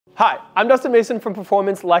Hi, I'm Dustin Mason from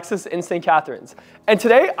Performance Lexus in St. Catharines. And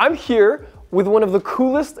today I'm here with one of the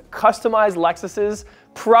coolest customized Lexuses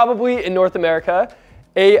probably in North America,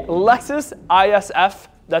 a Lexus ISF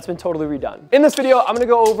that's been totally redone. In this video, I'm gonna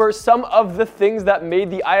go over some of the things that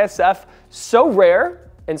made the ISF so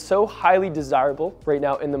rare and so highly desirable right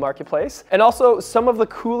now in the marketplace, and also some of the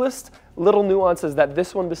coolest little nuances that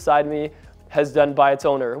this one beside me has done by its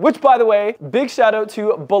owner, which, by the way, big shout out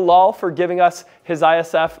to Bilal for giving us his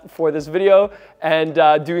ISF for this video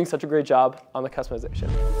and doing such a great job on the customization.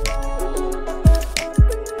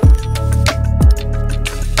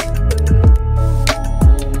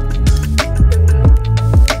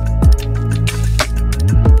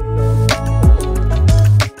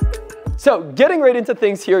 So getting right into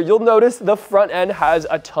things here, you'll notice the front end has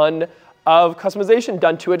a ton of customization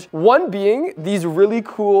done to it. One being these really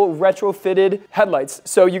cool retrofitted headlights.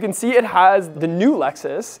 So you can see it has the new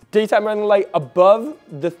Lexus daytime running light above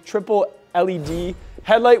the triple LED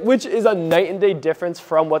headlight, which is a night and day difference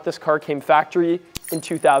from what this car came factory in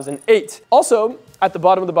 2008. Also, at the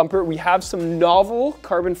bottom of the bumper, we have some novel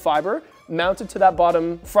carbon fiber mounted to that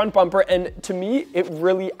bottom front bumper. And to me, it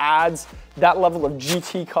really adds that level of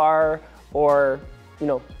GT car or, you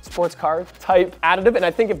know, sports car type additive. And I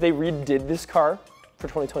think if they redid this car for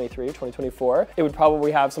 2023, 2024, it would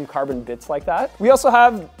probably have some carbon bits like that. We also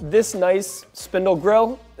have this nice spindle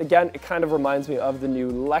grille. Again, it kind of reminds me of the new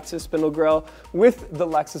Lexus spindle grille with the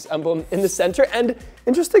Lexus emblem in the center. And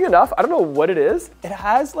interesting enough, I don't know what it is. It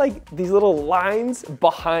has like these little lines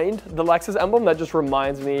behind the Lexus emblem that just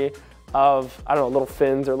reminds me of, I don't know, little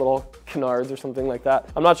fins or little canards or something like that.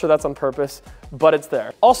 I'm not sure that's on purpose, but it's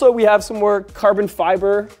there. Also, we have some more carbon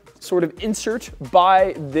fiber sort of insert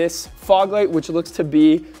by this fog light, which looks to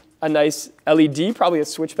be a nice LED, probably a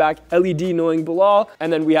switchback LED knowing Bilal.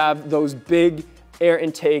 And then we have those big air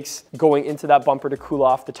intakes going into that bumper to cool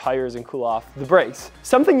off the tires and cool off the brakes.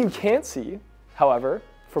 Something you can't see, however,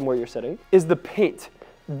 from where you're sitting, is the paint.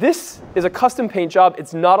 This is a custom paint job.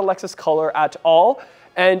 It's not a Lexus color at all.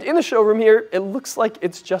 And in the showroom here, it looks like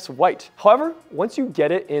it's just white. However, once you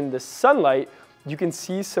get it in the sunlight, you can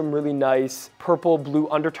see some really nice purple blue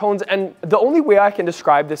undertones. And the only way I can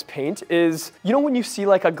describe this paint is, you know, when you see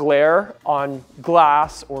like a glare on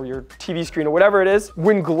glass or your TV screen or whatever it is,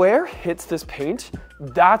 when glare hits this paint,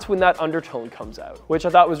 that's when that undertone comes out, which I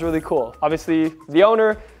thought was really cool. Obviously, the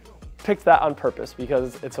owner picked that on purpose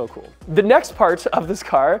because it's so cool. The next part of this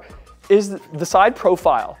car is the side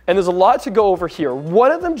profile. And there's a lot to go over here.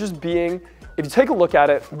 One of them just being, if you take a look at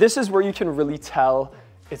it, this is where you can really tell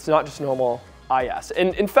it's not just normal IS.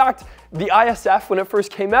 And in fact, the ISF, when it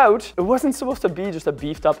first came out, it wasn't supposed to be just a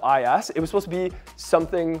beefed up IS. It was supposed to be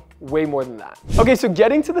something way more than that. Okay, so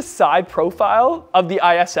getting to the side profile of the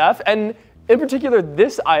ISF, and in particular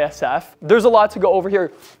this ISF, there's a lot to go over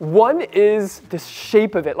here. One is the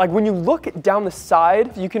shape of it. Like when you look down the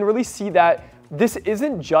side, you can really see that this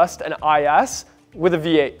isn't just an IS with a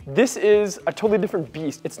V8. This is a totally different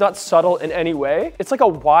beast. It's not subtle in any way. It's like a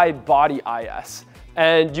wide body IS.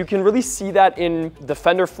 And you can really see that in the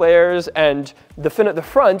fender flares and the fin at the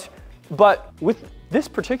front. But with this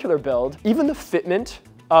particular build, even the fitment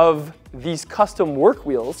of these custom work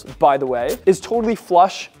wheels, by the way, is totally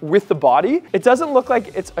flush with the body. It doesn't look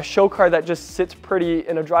like it's a show car that just sits pretty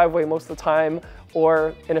in a driveway most of the time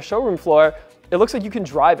or in a showroom floor. It looks like you can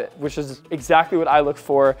drive it, which is exactly what I look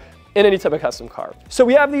for in any type of custom car. So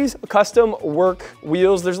we have these custom work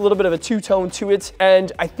wheels. There's a little bit of a two-tone to it,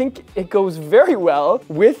 and I think it goes very well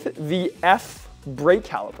with the F brake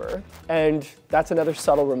caliper. And that's another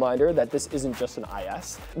subtle reminder that this isn't just an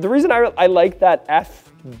IS. The reason I like that F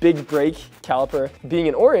big brake caliper being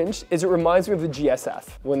in orange is it reminds me of the GSF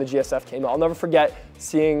when the GSF came out. I'll never forget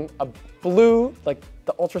seeing a blue, like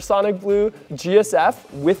the ultrasonic blue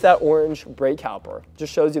GSF with that orange brake caliper.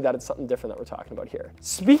 Just shows you that it's something different that we're talking about here.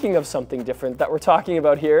 Speaking of something different that we're talking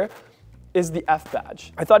about here is the F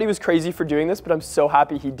badge. I thought he was crazy for doing this, but I'm so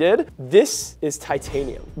happy he did. This is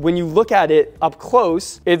titanium. When you look at it up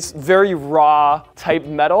close, it's very raw type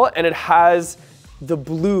metal, and it has the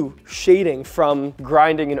blue shading from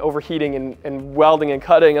grinding and overheating and welding and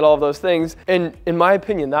cutting and all of those things. And in my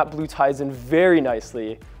opinion, that blue ties in very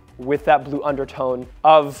nicely with that blue undertone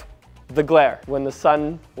of the glare when the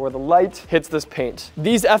sun or the light hits this paint.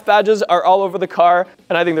 These F badges are all over the car,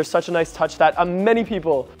 and I think they're such a nice touch that many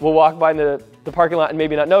people will walk by in the parking lot and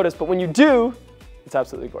maybe not notice, but when you do, it's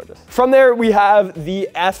absolutely gorgeous. From there, we have the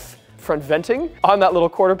F front venting on that little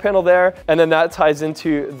quarter panel there, and then that ties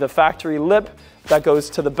into the factory lip that goes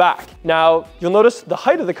to the back. Now, you'll notice the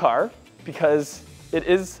height of the car because it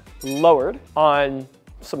is lowered on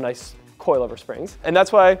some nice coilover springs. And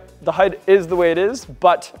that's why the height is the way it is,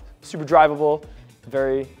 but super drivable,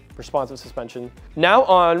 very responsive suspension. Now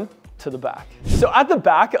on to the back. So at the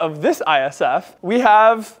back of this ISF, we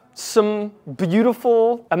have some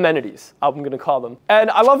beautiful amenities, I'm gonna call them. And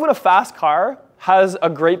I love when a fast car has a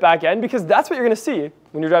great back end because that's what you're gonna see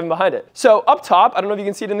when you're driving behind it. So up top, I don't know if you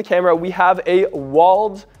can see it in the camera, we have a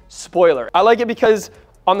walled spoiler. I like it because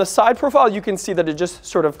on the side profile, you can see that it just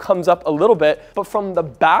sort of comes up a little bit, but from the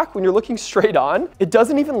back, when you're looking straight on, it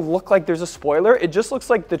doesn't even look like there's a spoiler. It just looks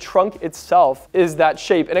like the trunk itself is that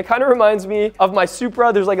shape. And it kind of reminds me of my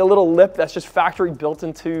Supra. There's like a little lip that's just factory built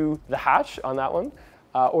into the hatch on that one.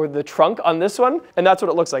 Or the trunk on this one, and that's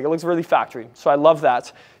what it looks like. It looks really factory, so I love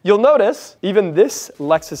that. You'll notice even this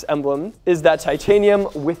Lexus emblem is that titanium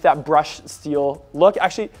with that brushed steel look.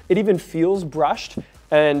 Actually, it even feels brushed,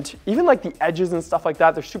 and even like the edges and stuff like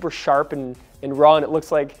that, they're super sharp and raw, and it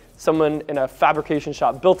looks like someone in a fabrication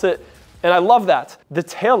shop built it. And I love that. The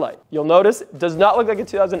taillight, you'll notice, does not look like a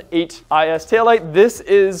 2008 IS taillight. This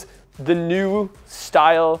is the new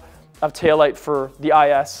style of taillight for the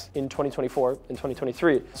IS in 2024 and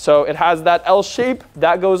 2023. So it has that L shape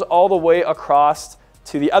that goes all the way across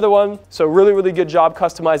to the other one. So really, really good job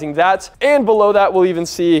customizing that. And below that, we'll even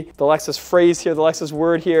see the Lexus phrase here, the Lexus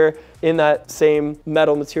word here in that same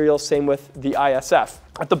metal material, same with the ISF.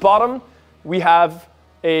 At the bottom, we have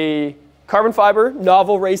a carbon fiber,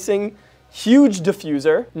 novel racing, huge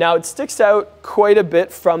diffuser. Now it sticks out quite a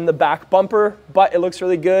bit from the back bumper, but it looks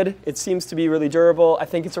really good. It seems to be really durable. I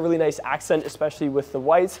think it's a really nice accent, especially with the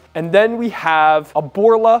white. And then we have a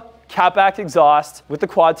Borla catback exhaust with the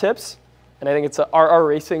quad tips. And I think it's a RR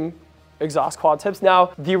Racing exhaust quad tips.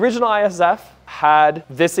 Now, the original ISF had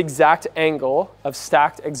this exact angle of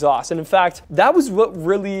stacked exhaust. And in fact, that was what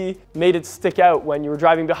really made it stick out when you were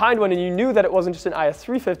driving behind one and you knew that it wasn't just an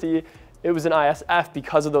IS350, it was an ISF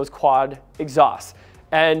because of those quad exhausts.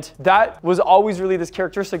 And that was always really this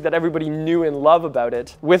characteristic that everybody knew and loved about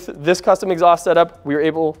it. With this custom exhaust setup,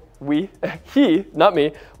 he, not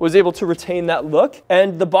me, was able to retain that look.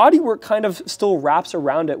 And the bodywork kind of still wraps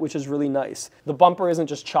around it, which is really nice. The bumper isn't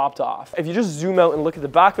just chopped off. If you just zoom out and look at the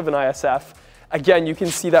back of an ISF, again, you can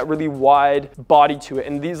see that really wide body to it.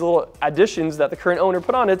 And these little additions that the current owner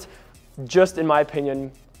put on it, just in my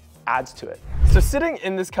opinion, adds to it. So sitting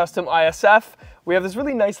in this custom ISF, we have this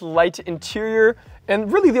really nice light interior,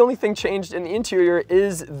 and really the only thing changed in the interior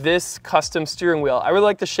is this custom steering wheel. I really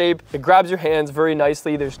like the shape. It grabs your hands very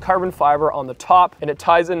nicely. There's carbon fiber on the top, and it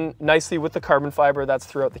ties in nicely with the carbon fiber that's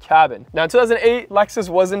throughout the cabin. Now in 2008, Lexus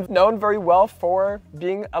wasn't known very well for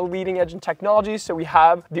being a leading edge in technology, so we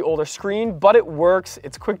have the older screen, but it works.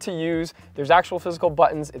 It's quick to use. There's actual physical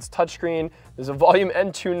buttons. It's touchscreen. There's a volume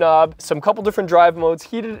and tune knob, some couple different drive modes,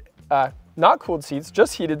 heated, not cooled seats,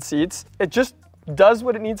 just heated seats. It just does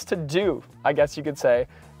what it needs to do, I guess you could say.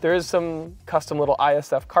 There is some custom little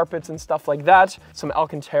ISF carpets and stuff like that, some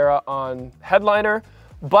Alcantara on headliner,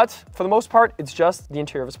 but for the most part, it's just the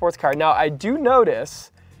interior of a sports car. Now, I do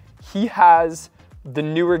notice he has the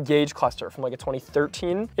newer gauge cluster from like a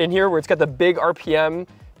 2013 in here, where it's got the big RPM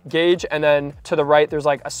gauge, and then to the right, there's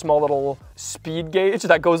like a small little speed gauge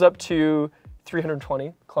that goes up to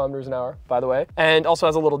 320 kilometers an hour, by the way, and also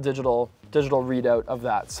has a little digital readout of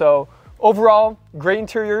that. So overall, great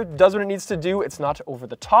interior, does what it needs to do. It's not over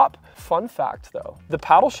the top. Fun fact though, the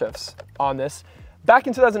paddle shifts on this, back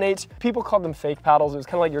in 2008, people called them fake paddles. It was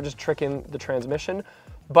kind of like you're just tricking the transmission.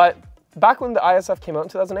 But back when the ISF came out in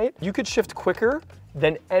 2008, you could shift quicker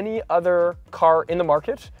than any other car in the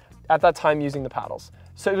market at that time using the paddles.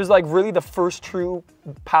 So it was like really the first true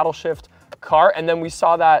paddle shift car. And then we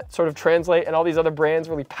saw that sort of translate, and all these other brands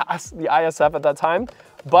really passed the ISF at that time.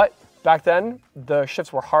 But back then, the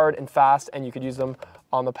shifts were hard and fast, and you could use them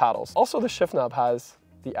on the paddles. Also, the shift knob has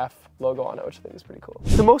the F logo on it, which I think is pretty cool.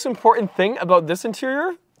 The most important thing about this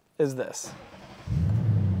interior is this.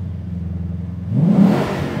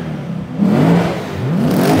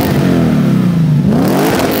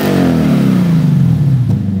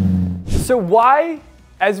 So why,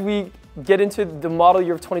 as we get into the model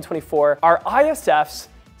year of 2024, are ISFs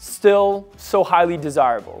still so highly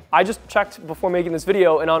desirable? I just checked before making this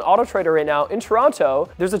video, and on AutoTrader right now in Toronto,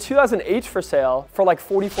 there's a 2008 for sale for like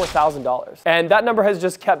 $44,000. And that number has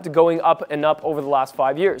just kept going up and up over the last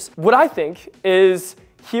 5 years. What I think is,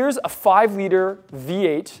 here's a 5-liter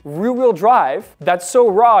V8 rear-wheel drive that's so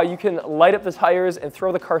raw you can light up the tires and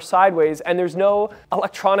throw the car sideways, and there's no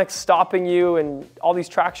electronics stopping you and all these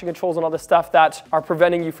traction controls and all this stuff that are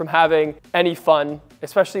preventing you from having any fun,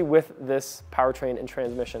 especially with this powertrain and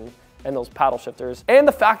transmission and those paddle shifters, and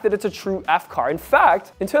the fact that it's a true F car. In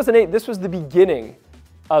fact, in 2008, this was the beginning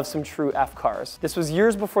of some true F cars. This was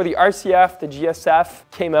years before the RCF, the GSF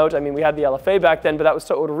came out. I mean, we had the LFA back then, but that was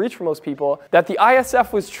so out of reach for most people, that the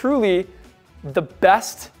ISF was truly the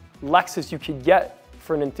best Lexus you could get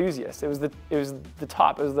for an enthusiast. It was the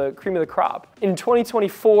top, it was the cream of the crop. In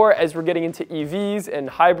 2024, as we're getting into EVs and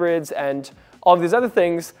hybrids and all of these other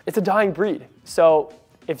things, it's a dying breed. So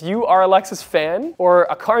if you are a Lexus fan or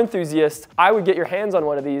a car enthusiast, I would get your hands on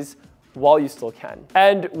one of these while you still can.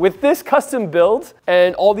 And with this custom build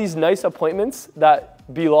and all these nice appointments that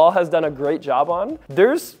Bilal has done a great job on,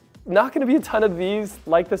 there's not gonna be a ton of these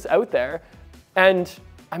like this out there. And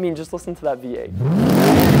I mean, just listen to that V8.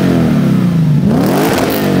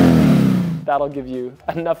 That'll give you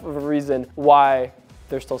enough of a reason why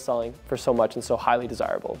they're still selling for so much and so highly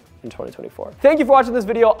desirable in 2024. Thank you for watching this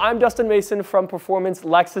video. I'm Dustin Mason from Performance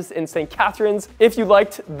Lexus in St. Catharines. If you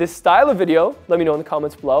liked this style of video, let me know in the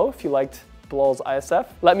comments below. If you liked Bilal's ISF,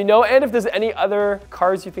 let me know. And if there's any other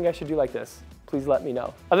cars you think I should do like this, please let me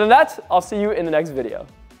know. Other than that, I'll see you in the next video.